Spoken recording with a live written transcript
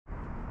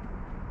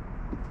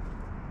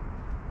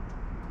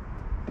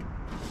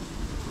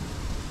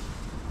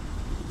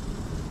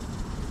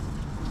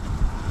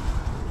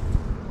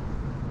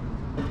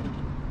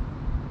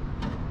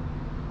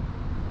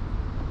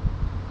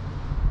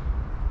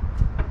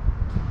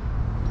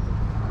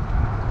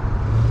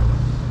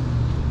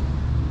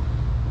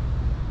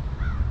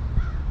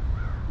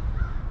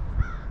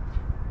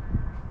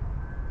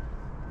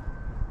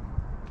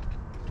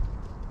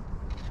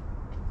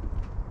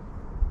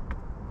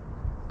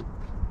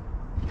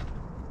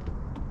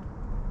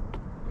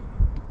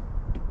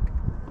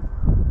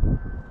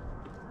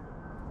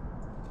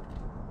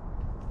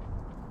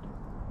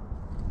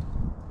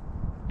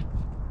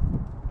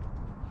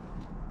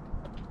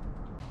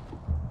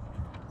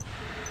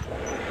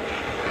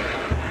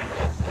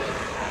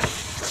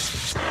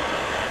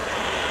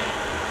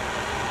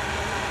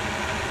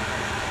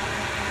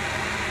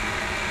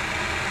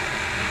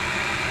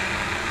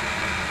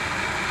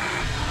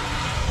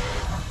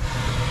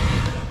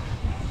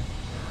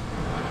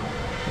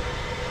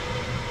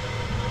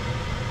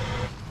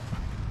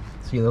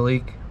See the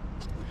leak?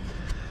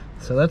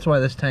 So that's why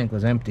this tank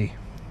was empty.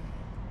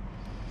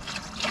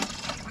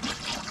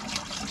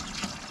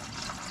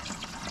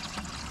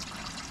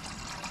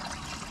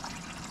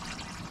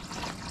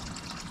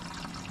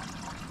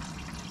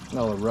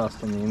 All the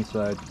rust on the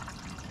inside.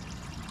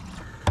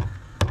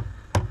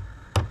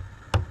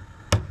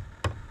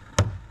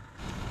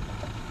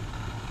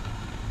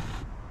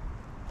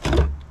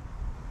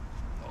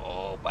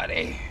 Oh,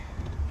 buddy.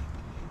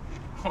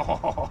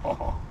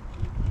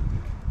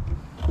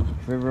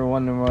 If you're ever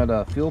wondering what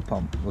a fuel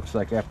pump looks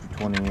like after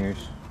 20 years,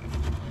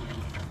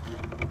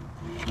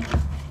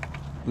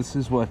 this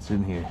is what's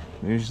in here.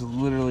 There's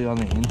literally on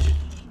the inch.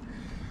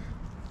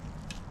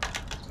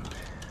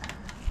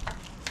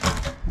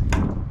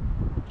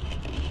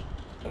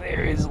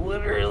 There is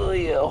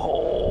literally a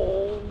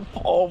whole,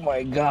 oh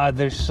my God,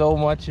 there's so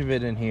much of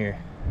it in here.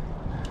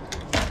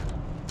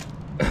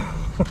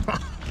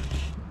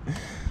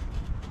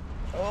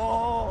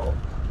 Oh,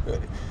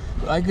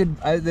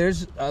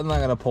 I'm not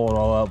gonna pull it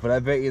all out, but I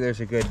bet you there's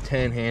a good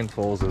 10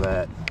 handfuls of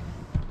that.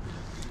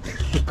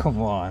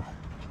 Come on.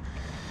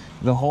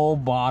 The whole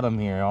bottom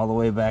here, all the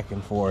way back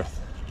and forth.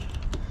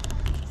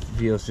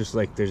 Feels just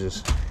like there's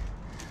this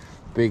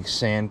big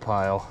sand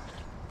pile.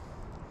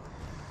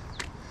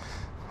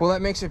 Well,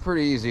 that makes it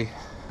pretty easy.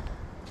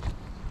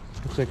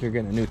 Looks like you're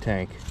getting a new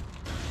tank.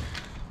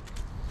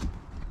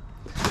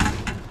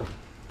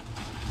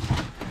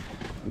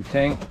 New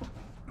tank,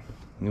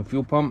 new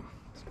fuel pump.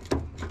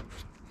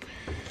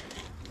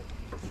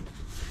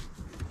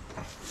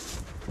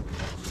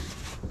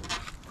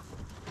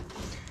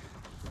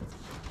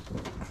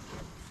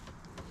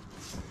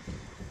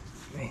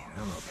 Man, I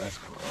don't know if that's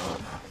going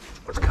on.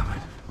 What's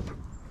coming?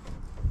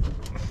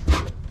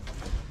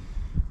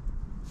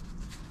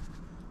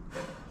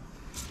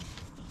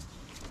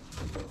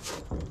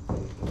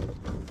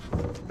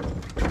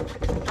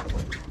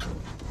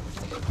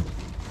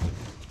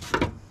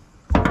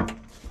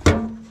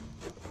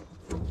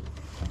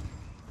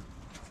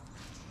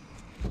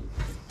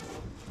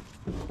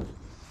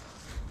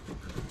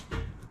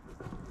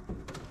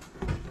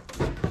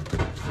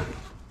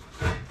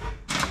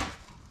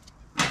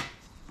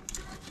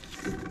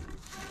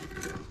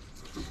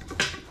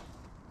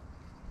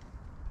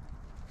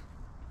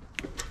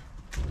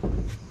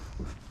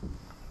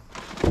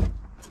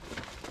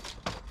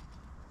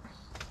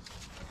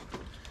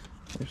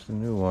 Here's the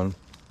new one.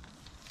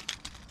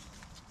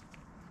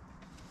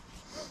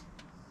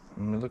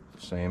 And they look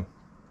the same.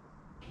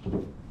 There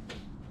you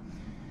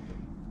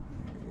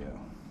go.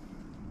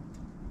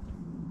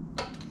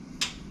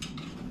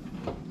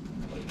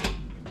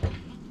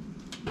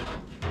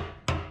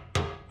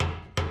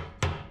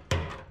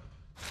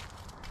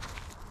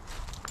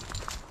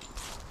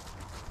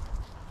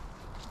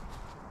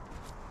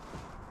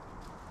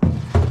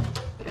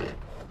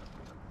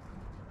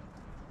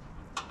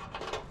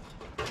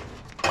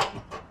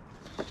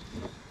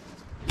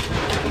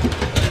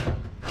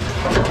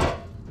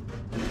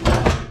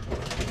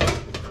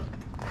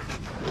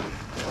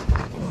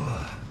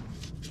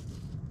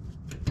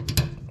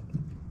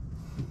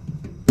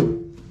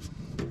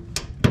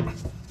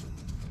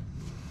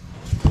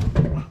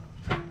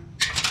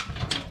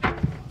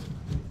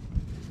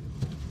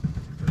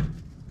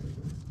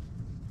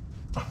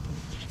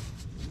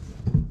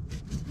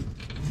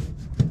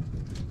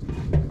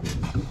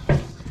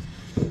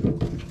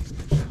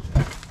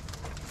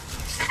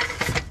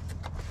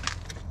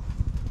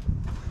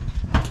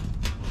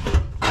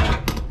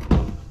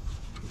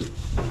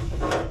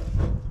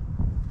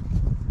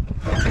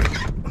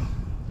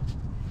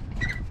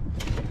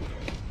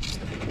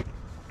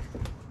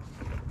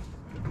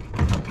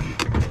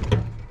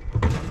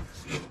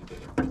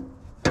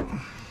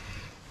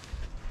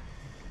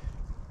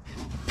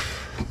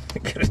 You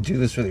gotta do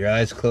this with your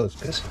eyes closed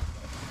because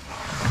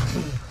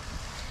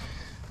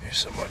there's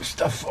so much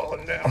stuff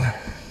falling down.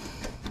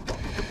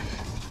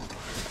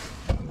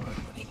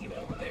 Get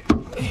over there. There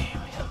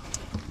we go.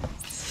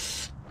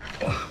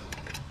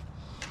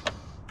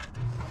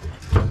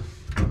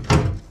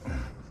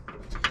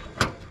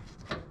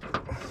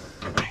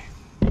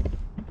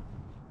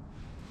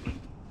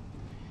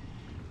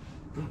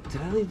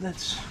 Did I leave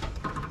that?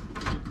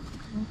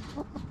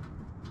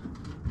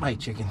 Hi,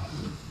 chicken.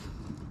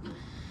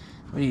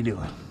 What are you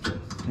doing?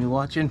 You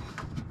watching?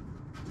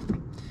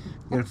 You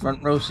got a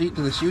front row seat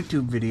to this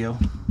YouTube video.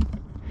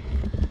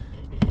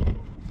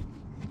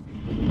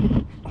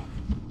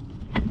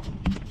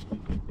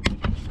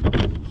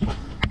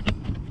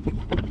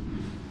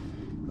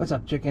 What's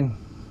up, chicken?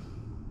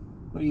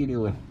 What are you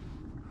doing?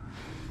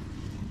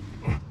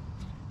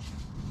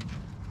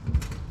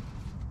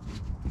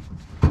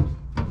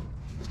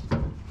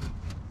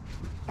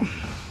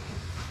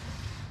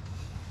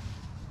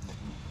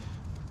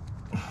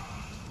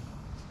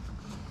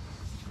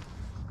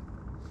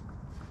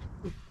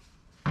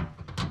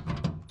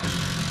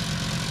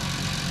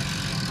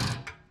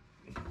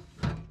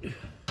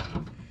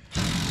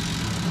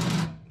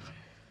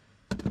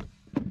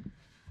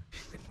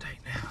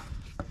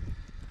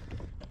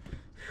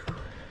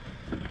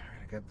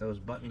 Got those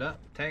buttoned up,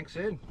 tanks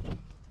in.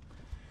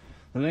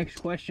 The next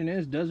question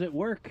is, does it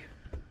work?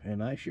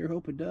 And I sure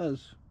hope it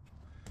does.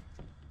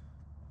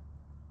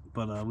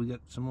 But we got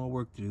some more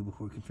work to do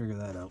before we can figure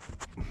that out.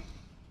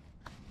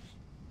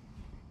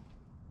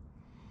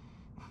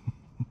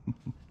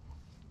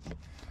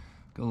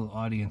 Got a little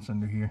audience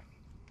under here.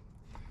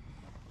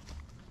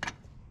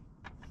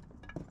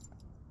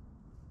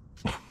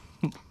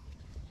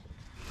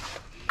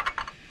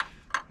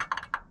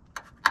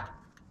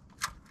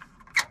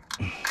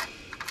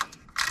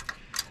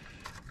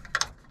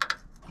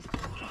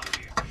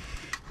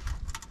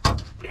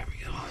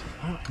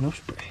 No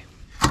spray.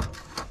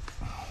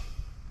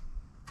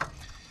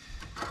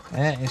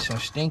 That is some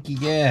stinky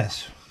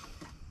gas.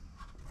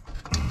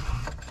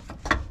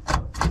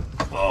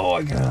 Oh,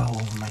 I got it all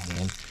over my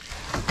hand.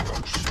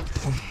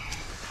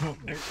 Oh,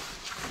 there.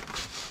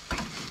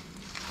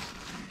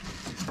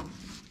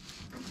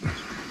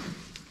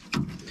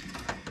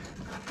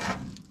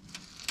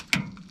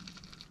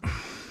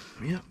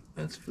 Yep,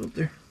 that's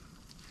filter.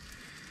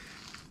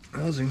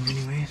 Housing,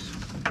 anyways.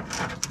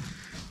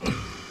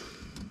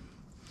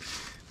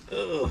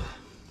 Ugh.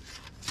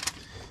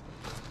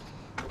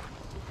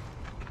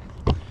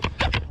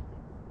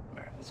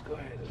 Alright, let's go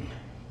ahead and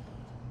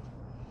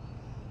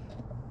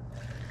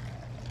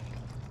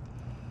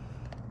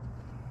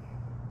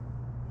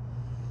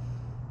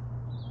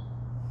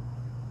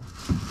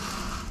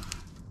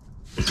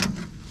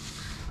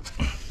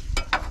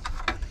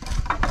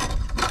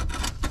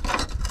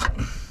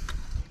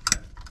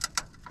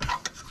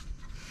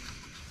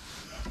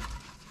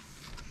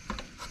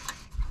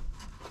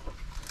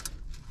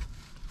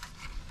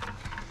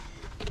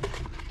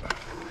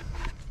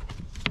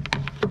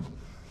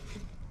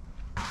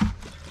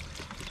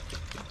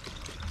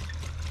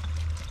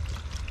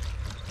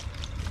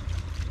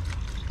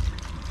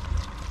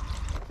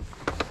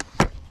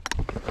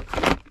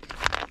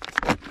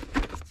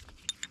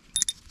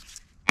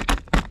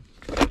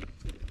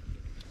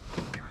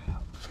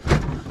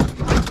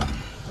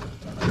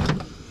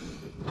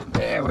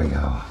there we go.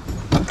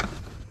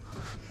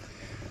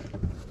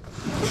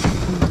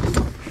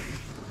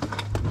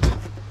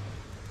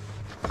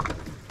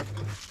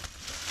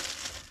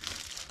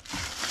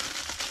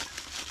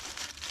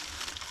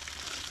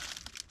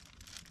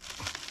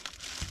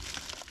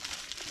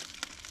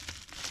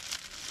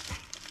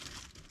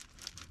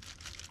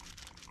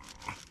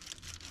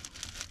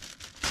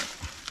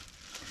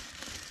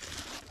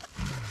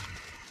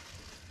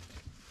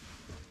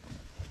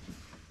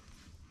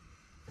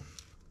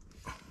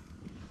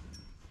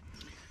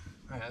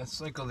 Alright, let's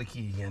cycle the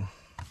key again.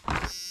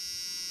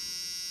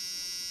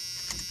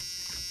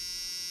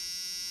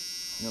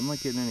 I'm not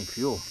getting any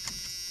fuel.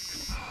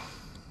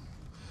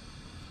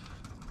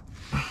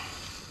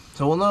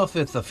 So we'll know if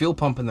it's the fuel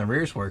pump in the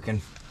rear is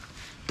working.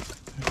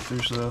 If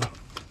there's a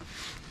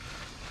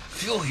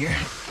fuel here.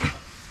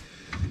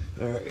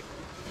 Alright,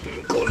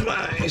 close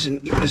my eyes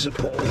and give this a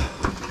pull.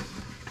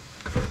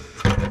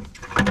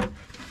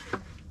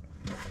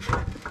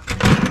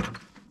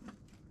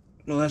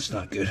 No, that's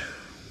not good.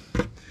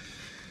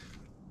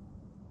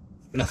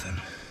 Nothing.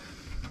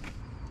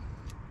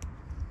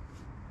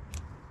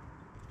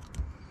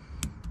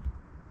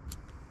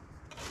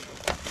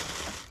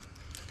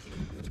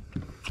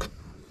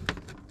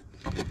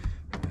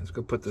 Let's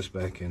go put this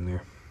back in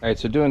there. Alright,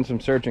 so doing some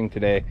searching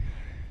today,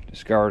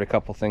 discovered a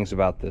couple things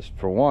about this.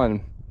 For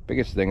one,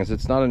 biggest thing is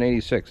it's not an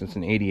 86, it's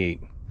an 88.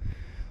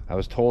 I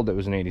was told it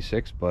was an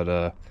 86,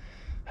 but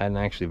hadn't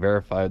actually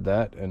verified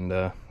that, and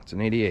it's an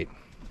 88.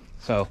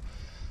 So,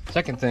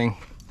 second thing,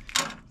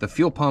 the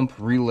fuel pump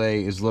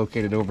relay is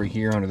located over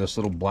here under this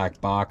little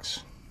black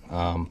box.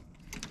 I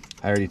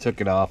already took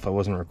it off. I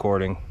wasn't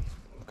recording.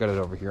 I've got it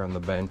over here on the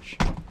bench.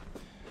 Let's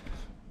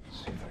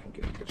see if I can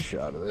get a good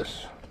shot of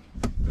this.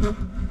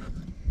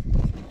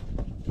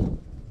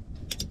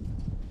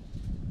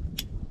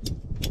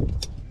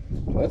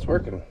 Well, that's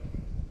working.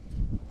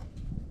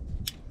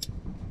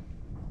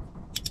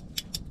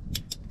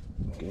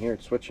 You can hear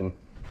it switching.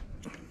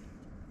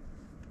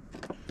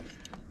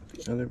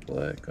 The other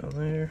black on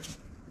there.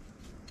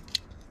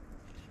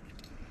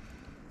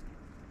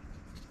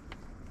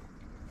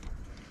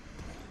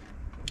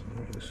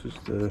 This is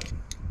the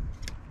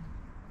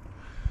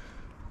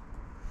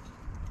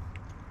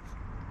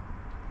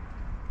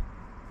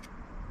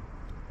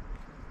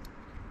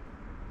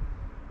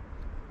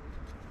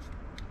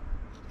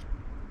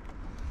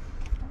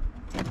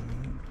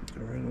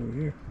right over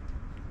here.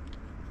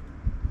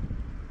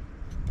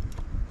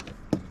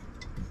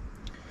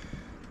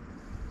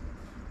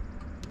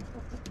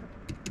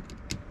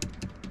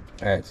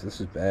 Alright, so this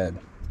is bad.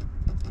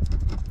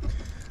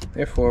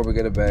 Therefore, we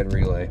get a bad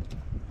relay.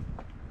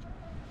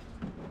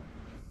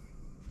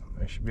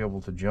 I should be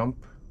able to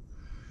jump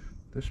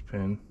this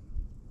pin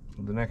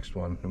to the next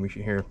one, and we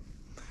should hear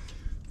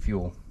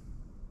fuel.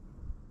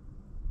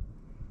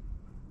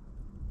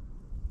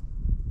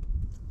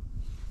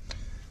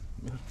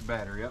 Move the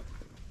battery up.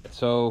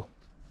 So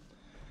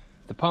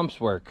the pumps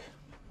work,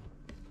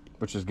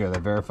 which is good. I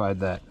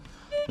verified that.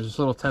 There's this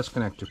little test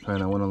connector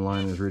pin. I went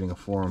online and was reading a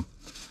forum.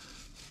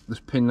 This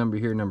pin number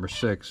here, number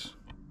 6,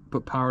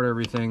 put power to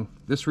everything.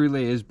 This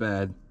relay is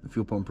bad, the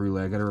fuel pump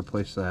relay. I gotta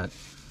replace that.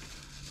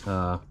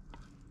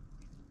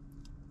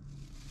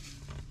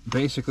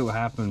 Basically what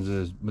happens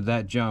is, with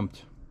that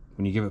jumped,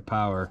 when you give it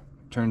power,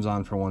 it turns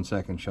on for 1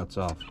 second, shuts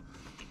off.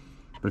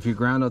 But if you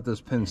ground out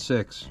this pin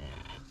 6,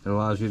 it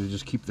allows you to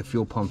just keep the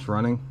fuel pumps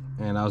running,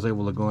 and I was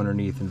able to go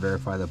underneath and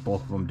verify that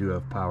both of them do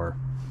have power.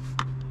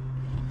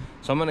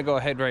 So I'm gonna go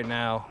ahead right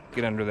now,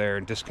 get under there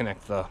and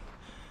disconnect the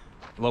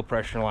low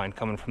pressure line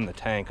coming from the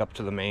tank up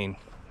to the main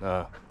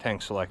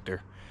tank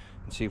selector,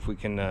 and see if we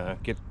can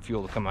get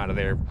fuel to come out of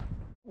there.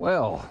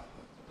 Well,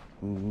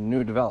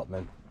 new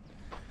development.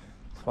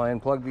 So I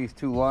unplugged these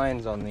 2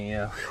 lines on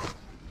the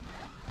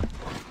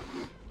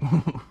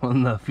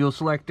on the fuel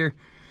selector.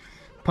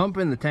 Pump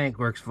in the tank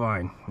works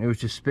fine. It was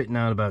just spitting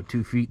out about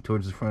 2 feet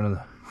towards the front of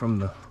from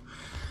the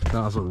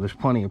nozzle. There's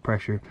plenty of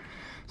pressure.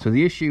 So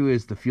the issue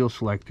is the fuel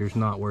selector is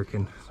not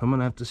working. So I'm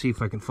gonna have to see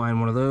if I can find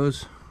one of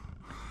those.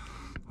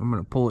 I'm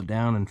gonna pull it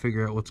down and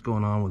figure out what's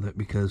going on with it,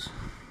 because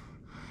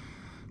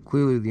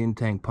clearly the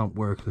in-tank pump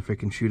works if it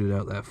can shoot it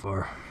out that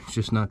far. It's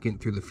just not getting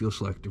through the fuel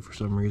selector for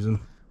some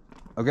reason.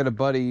 I've got a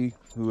buddy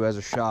who has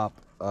a shop.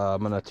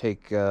 I'm gonna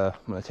take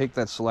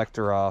that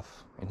selector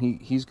off, and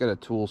he's got a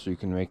tool so you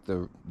can make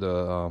the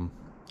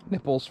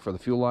nipples for the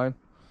fuel line.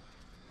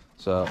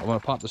 So I'm gonna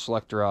pop the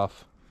selector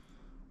off,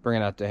 bring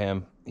it out to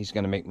him. He's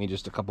gonna make me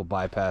just a couple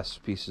bypass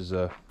pieces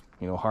of,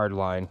 you know, hard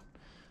line,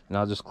 and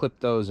I'll just clip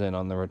those in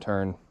on the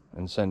return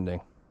and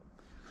sending,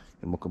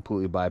 and we'll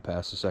completely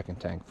bypass the second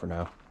tank for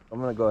now. I'm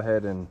gonna go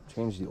ahead and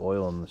change the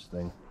oil in this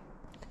thing.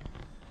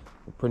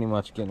 We're pretty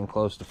much getting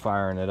close to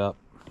firing it up.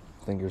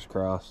 Fingers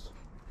crossed.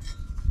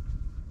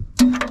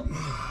 There we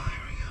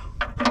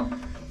go.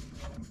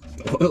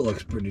 Oil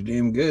looks pretty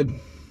damn good.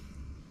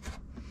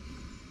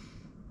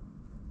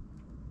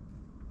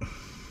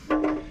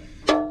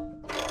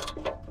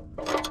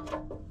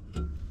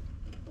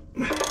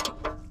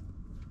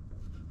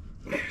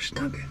 There's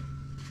nothing.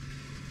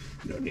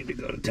 No need to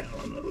go to town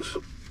on those.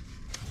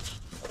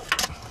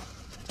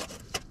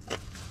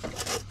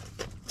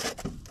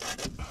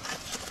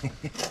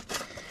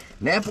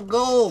 Napa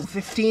Gold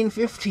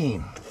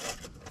 1515.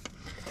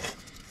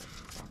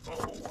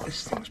 Oh,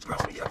 this thing's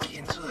probably yucky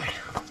inside.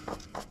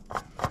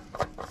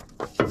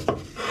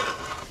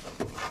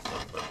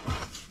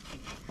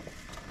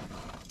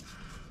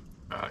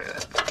 Oh yeah,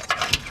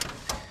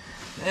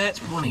 that's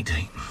plenty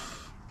tight.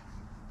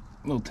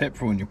 Little tip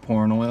for when you're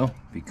pouring oil: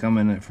 if you come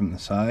in it from the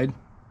side,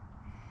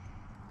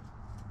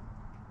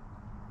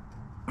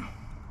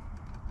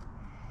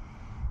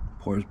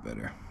 pours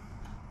better.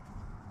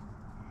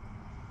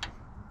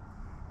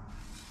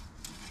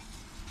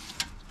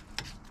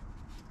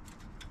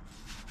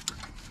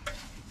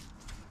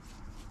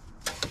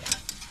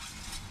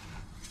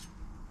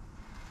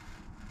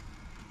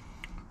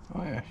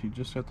 Oh yeah, she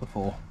just hit the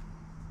full.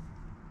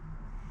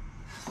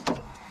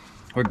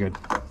 We're good.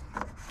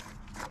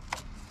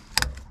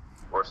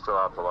 We're still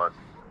out to lunch.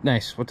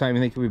 Nice. What time do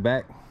you think you'll be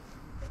back?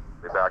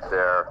 Be back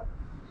there.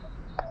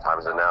 Time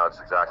is it now?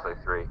 It's exactly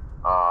 3.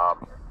 A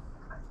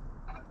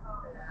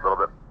little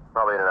bit,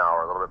 probably in an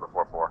hour, a little bit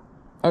before 4.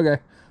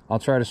 Okay. I'll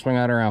try to swing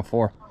out around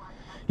 4.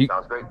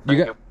 Sounds great.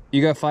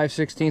 You got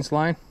 5/16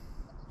 line?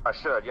 I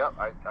should, yep.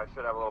 I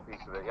should have a little piece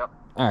of it, yep.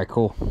 Alright,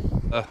 cool.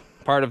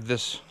 Part of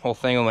this whole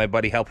thing with my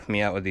buddy helping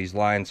me out with these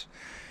lines.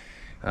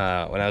 When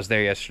I was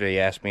there yesterday, he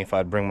asked me if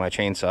I'd bring my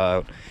chainsaw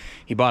out.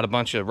 He bought a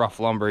bunch of rough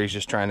lumber. He's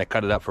just trying to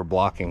cut it up for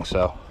blocking,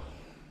 so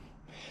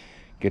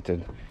get to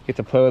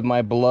play with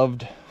my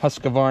beloved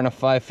Husqvarna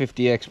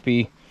 550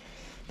 XP,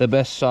 the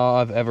best saw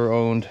I've ever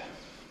owned.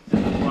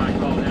 That's why I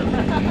call him.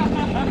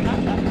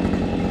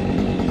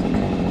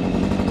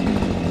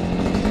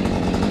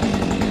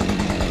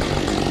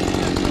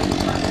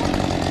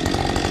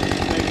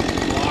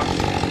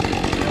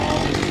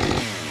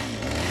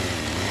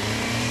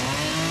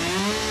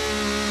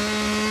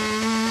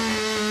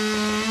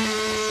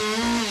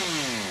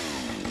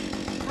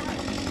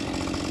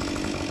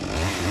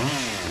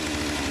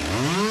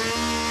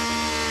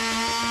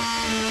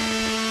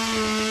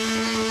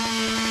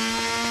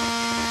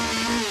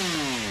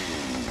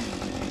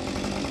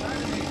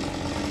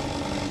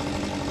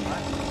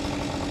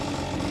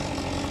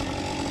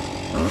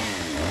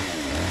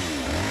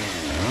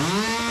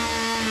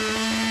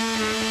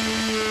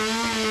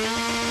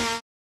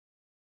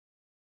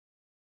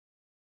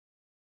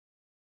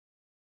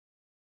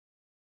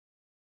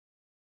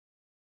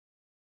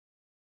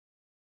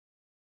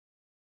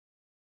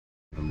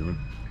 I'm doing?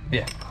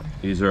 Yeah.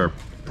 These are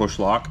push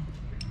lock,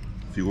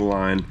 fuel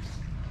line,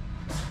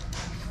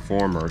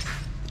 formers.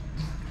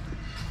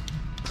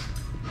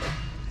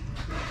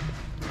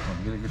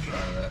 I'll get a good shot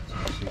of that.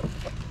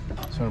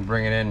 So I'm gonna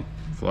bring it in.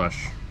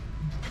 Flush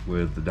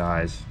with the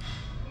dies.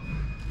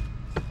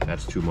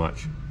 That's too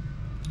much.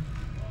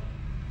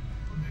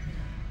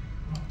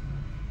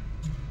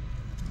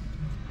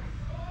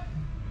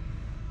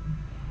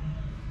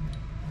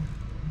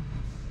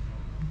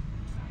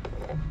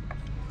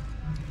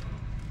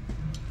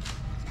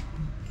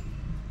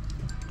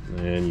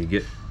 And you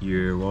get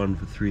your 1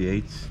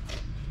 3/8.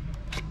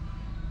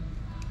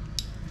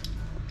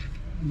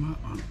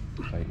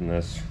 Tighten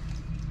this.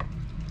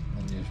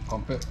 And you just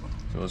pump it.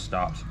 So it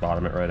stops,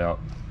 bottom it right out.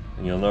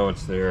 And you'll know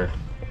it's there.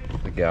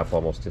 The gap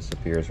almost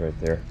disappears right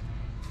there.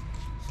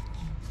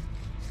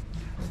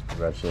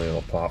 Eventually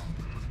it'll pop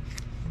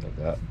like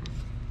that.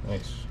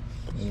 Nice.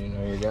 And you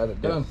know you got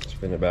it done. Yep.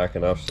 Spin it back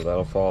enough so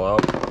that'll fall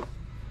out.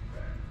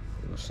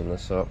 Loosen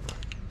this up.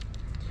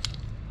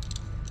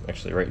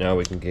 Actually, right now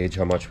we can gauge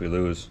how much we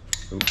lose.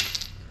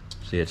 Oops.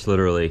 See, it's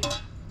literally,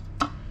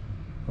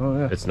 Oh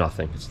yeah. it's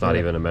nothing. It's not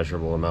even a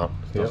measurable amount.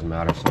 It doesn't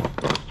matter. So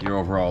your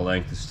overall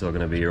length is still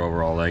going to be your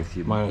overall length.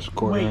 Minus a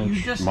quarter Wait, inch.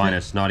 you just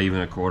Minus not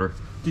even a quarter.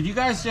 did you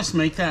guys just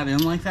make that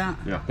in like that?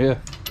 Yeah. Yeah.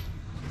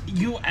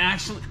 You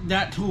actually,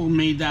 that tool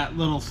made that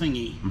little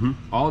thingy.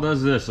 All it does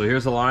is this. So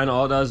here's the line.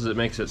 All it does is it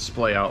makes it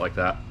splay out like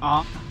that.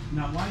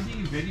 Now, why do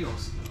you video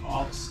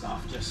all the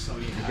stuff just so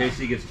you In have? case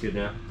he gets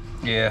kidnapped.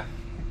 Yeah.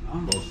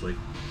 Mostly.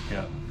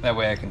 Yeah. That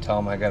way I can tell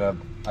him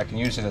I can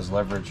use it as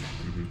leverage.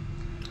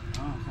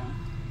 Oh, okay.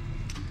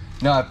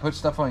 No, I put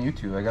stuff on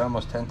YouTube. I got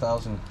almost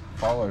 10,000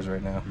 followers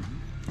right now.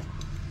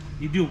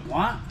 You do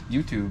what?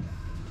 YouTube.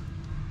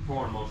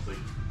 Porn mostly.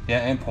 Yeah,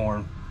 and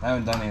porn. I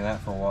haven't done any of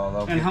that for a while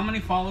though. And how many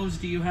followers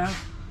do you have?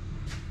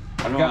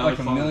 I I've got like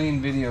a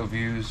million video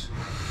views.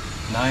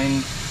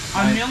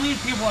 A million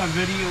people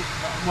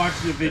have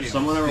watching the video. If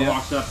someone ever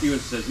walks up to you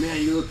and says,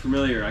 "Man, you look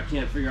familiar. I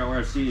can't figure out where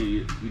I've seen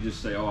you," you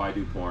just say, "Oh, I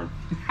do porn,"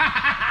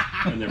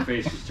 and their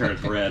face just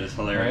turns red. It's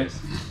hilarious.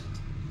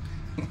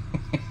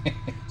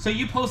 So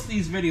you post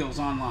these videos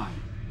online?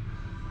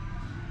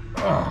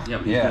 Yeah,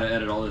 but you gotta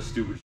edit all this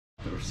stupid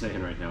that we're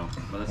saying right now.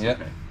 But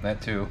that's okay.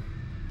 That too.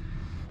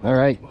 All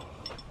right,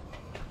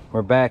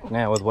 we're back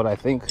now with what I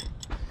think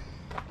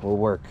will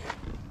work.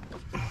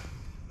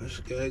 This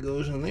guy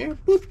goes in there.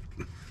 Boop.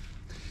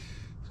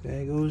 This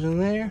guy goes in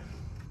there.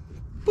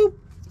 Boop.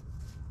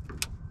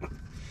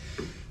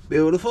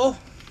 Beautiful.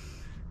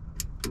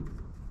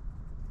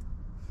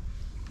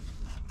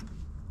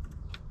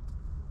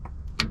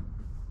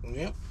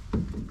 Yep.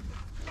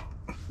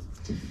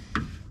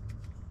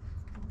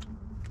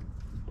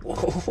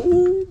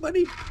 Oh,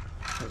 buddy.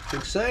 That's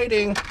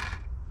exciting.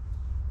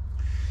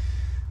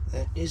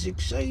 That is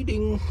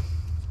exciting.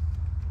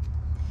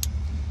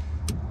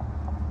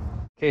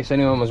 In case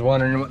anyone was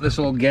wondering what this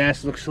old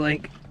gas looks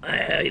like,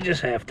 you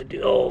just have to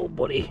do. Oh,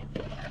 buddy.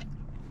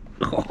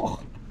 Oh.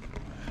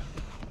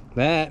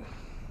 That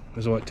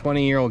is what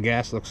 20-year-old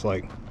gas looks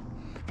like.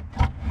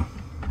 I'm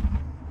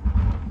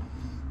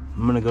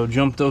gonna go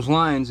jump those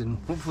lines and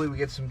hopefully we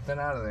get something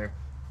out of there.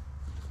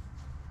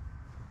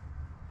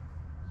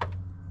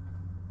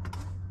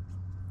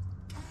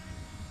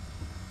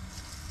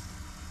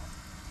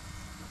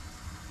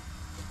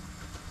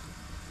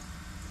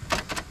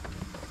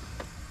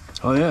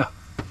 Oh yeah,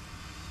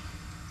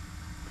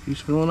 she's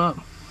filling up.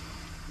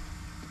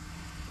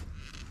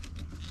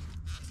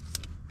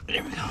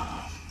 There we go.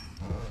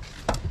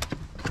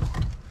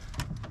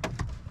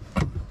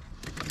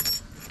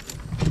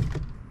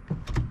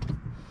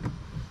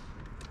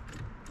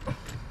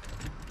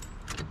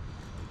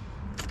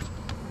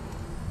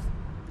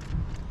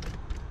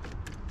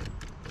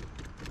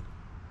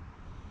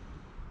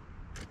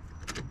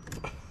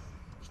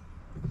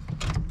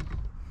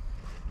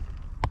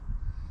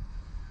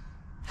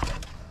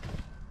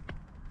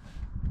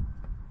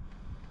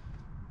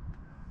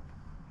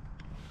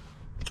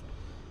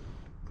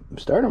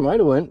 Starter might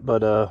have went,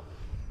 but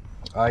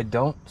I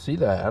don't see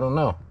that. I don't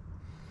know.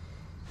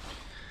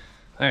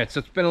 All right, so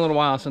it's been a little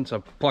while since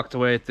I've plucked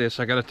away at this.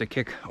 I got it to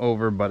kick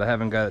over, but I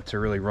haven't got it to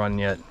really run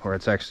yet, where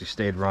it's actually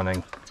stayed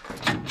running.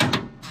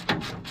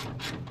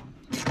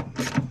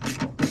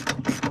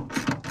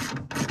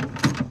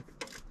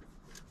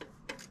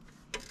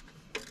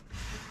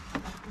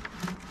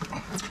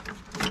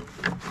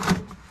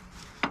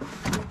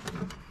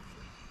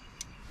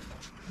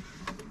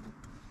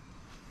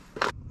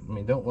 I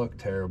mean, don't look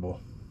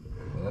terrible.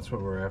 But that's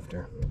what we're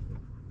after.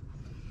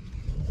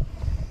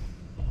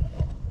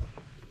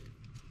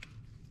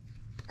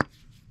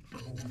 Oh,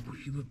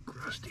 you look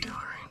crusty, all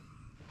right.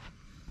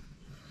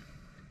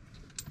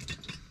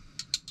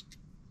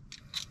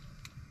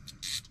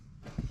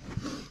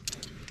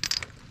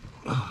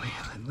 Oh man,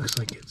 that looks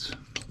like it's...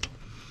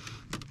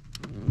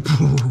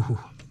 Ooh.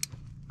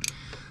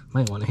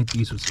 Might want to hit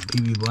these with some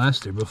PB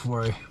Blaster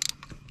before I...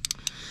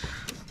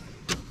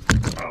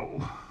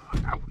 Oh,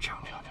 ouch, ouch,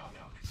 ouch, ouch,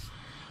 ouch.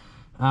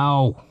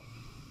 Ow,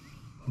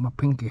 my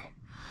pinky.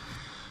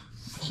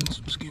 Missing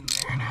some skin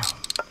there now.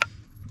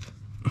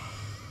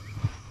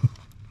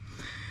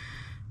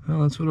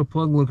 Well, that's what a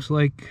plug looks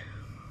like.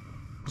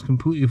 It's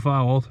completely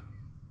fouled.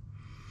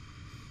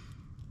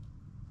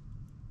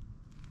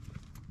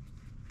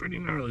 Pretty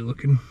gnarly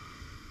looking.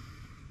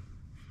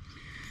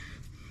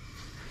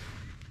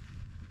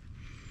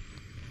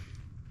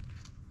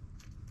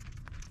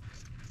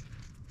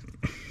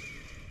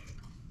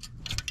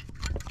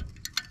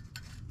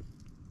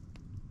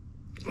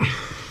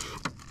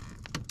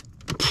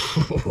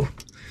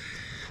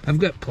 I've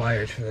got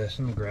pliers for this.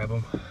 Let me grab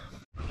them.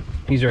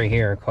 These right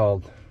here are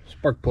called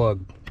spark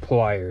plug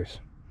pliers.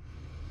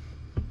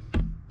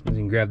 You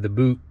can grab the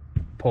boot,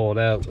 pull it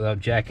out without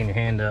jacking your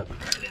hand up.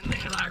 Right in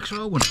there like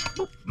so.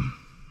 Boop.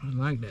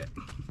 Like that.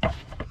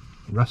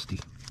 Rusty.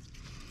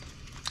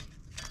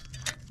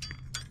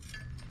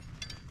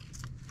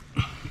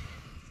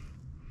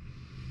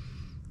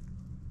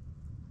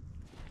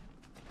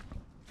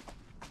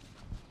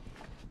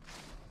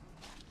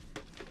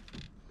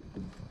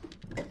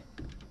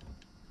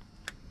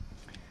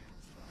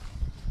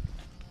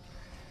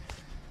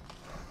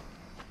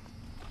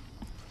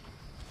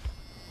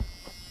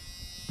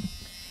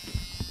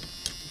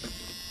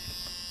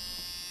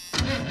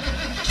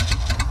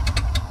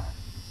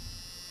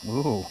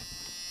 Ooh.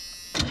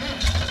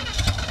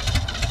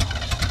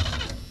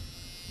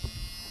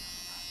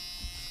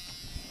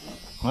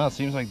 Well, it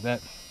seems like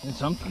that did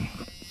something.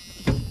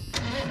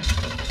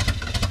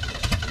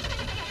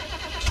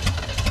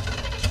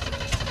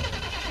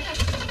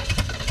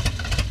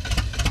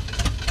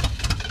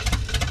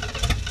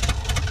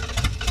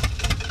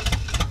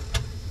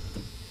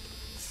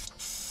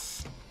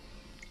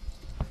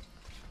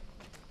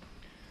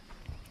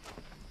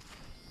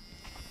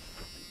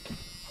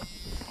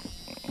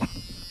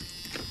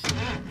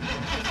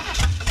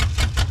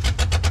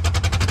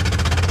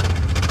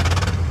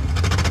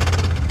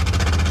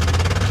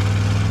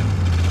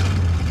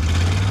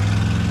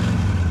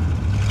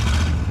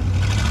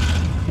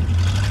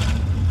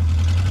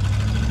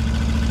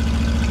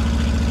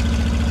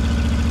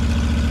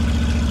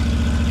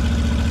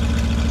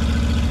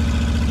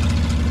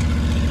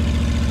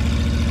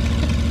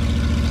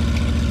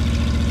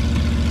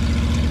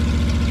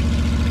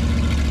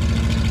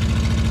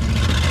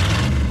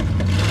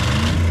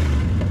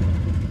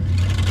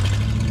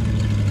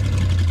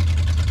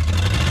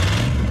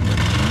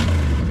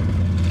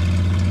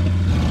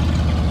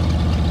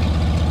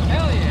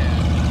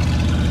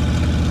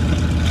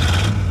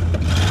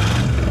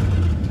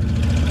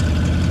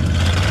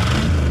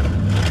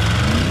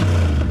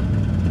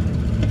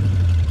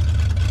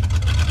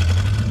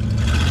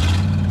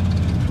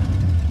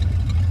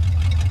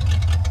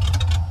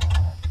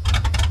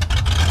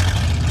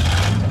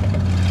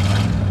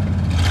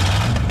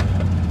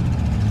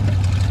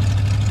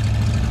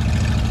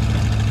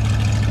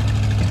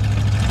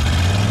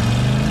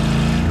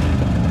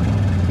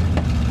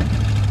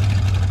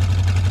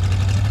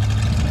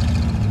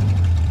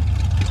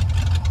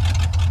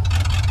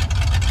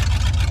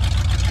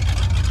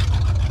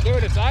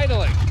 Dude, it's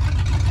idling.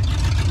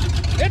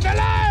 It's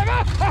alive!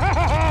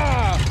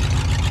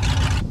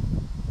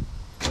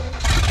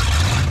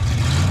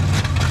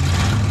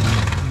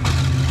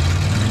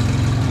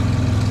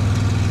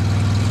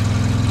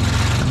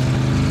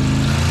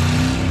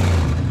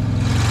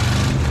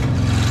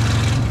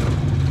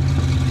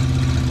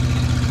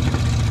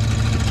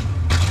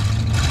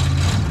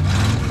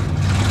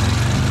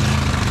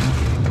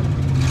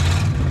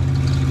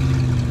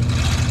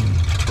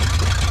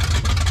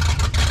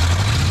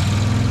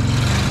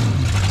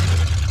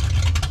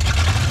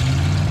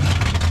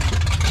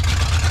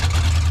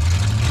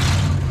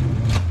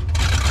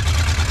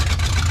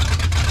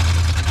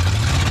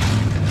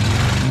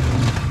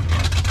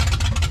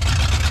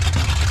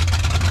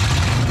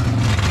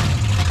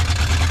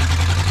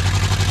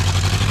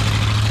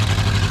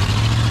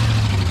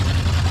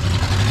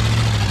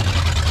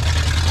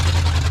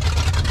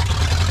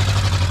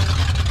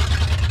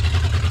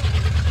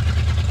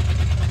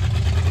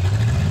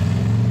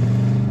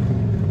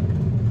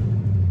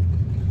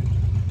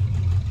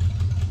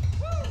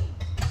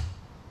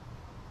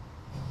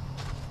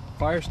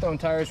 Firestone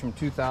tires from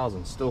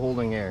 2000, still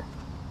holding air.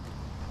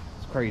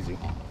 It's crazy.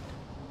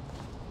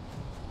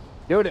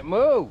 Dude, it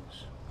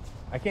moves.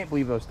 I can't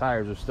believe those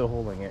tires are still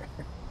holding air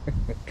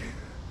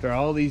after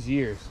all these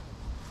years.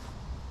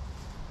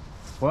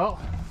 Well,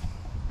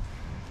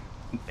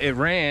 it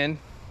ran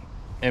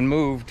and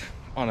moved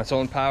on its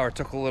own power. It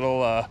took a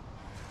little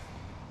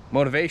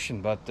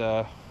motivation, but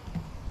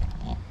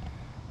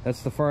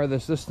that's the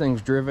farthest this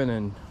thing's driven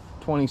in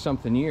 20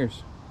 something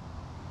years.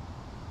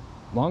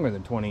 Longer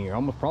than 20 years,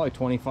 almost probably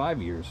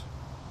 25 years.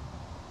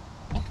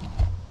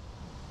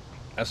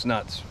 That's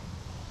nuts.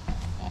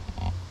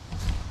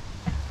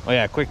 Oh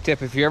yeah, quick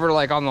tip, if you're ever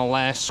like on the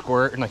last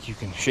squirt and like you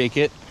can shake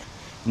it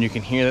and you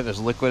can hear that there's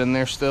liquid in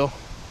there still,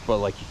 but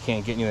like you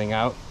can't get anything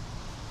out,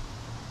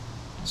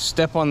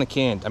 step on the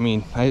can. I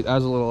mean, I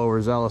was a little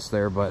overzealous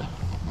there, but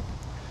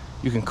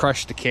you can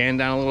crush the can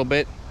down a little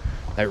bit.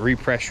 That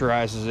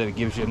repressurizes it. It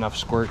gives you enough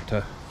squirt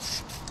to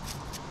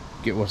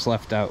get what's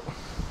left out.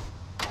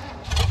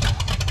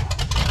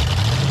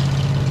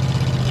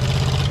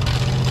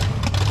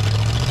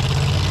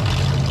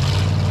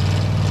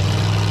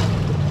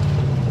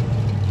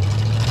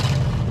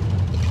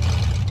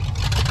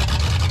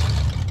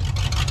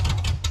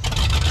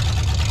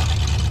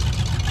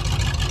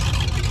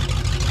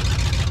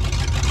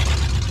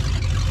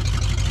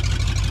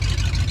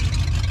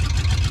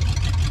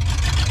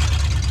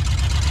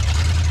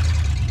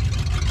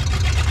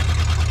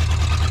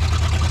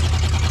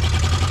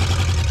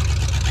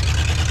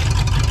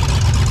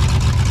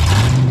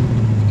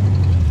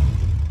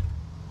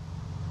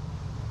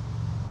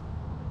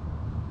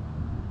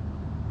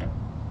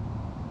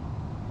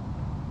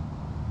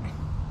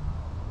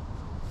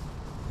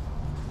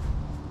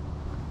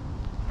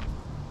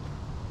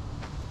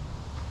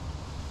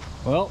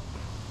 Well,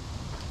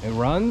 it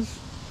runs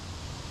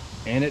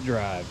and it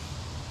drives.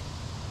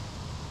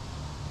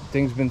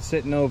 Thing's been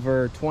sitting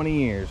over 20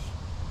 years.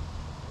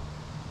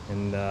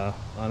 And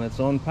on its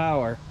own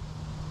power,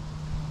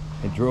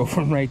 it drove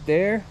from right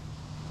there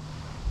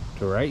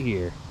to right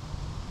here.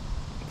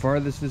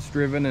 Farthest it's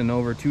driven in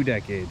over 2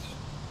 decades.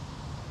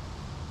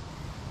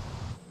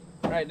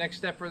 Alright, next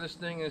step for this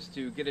thing is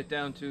to get it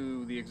down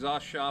to the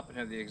exhaust shop and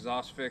have the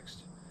exhaust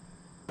fixed.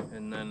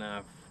 And then,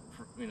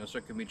 you know, so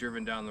it can be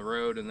driven down the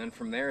road. And then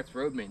from there, it's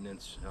road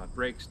maintenance.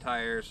 Brakes,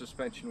 tires,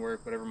 suspension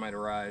work, whatever might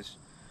arise.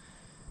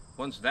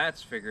 Once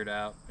that's figured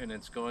out and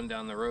it's going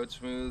down the road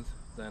smooth,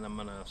 then I'm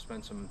going to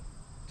spend some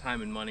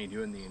time and money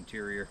doing the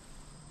interior.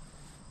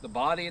 The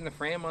body and the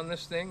frame on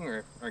this thing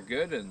are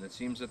good, and it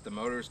seems that the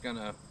motor's going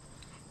to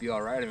be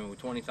alright. I mean, with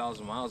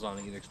 20,000 miles on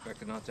it, you'd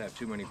expect it not to have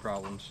too many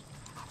problems,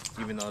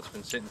 even though it's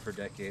been sitting for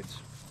decades.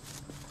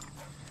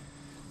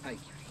 Thank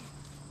you.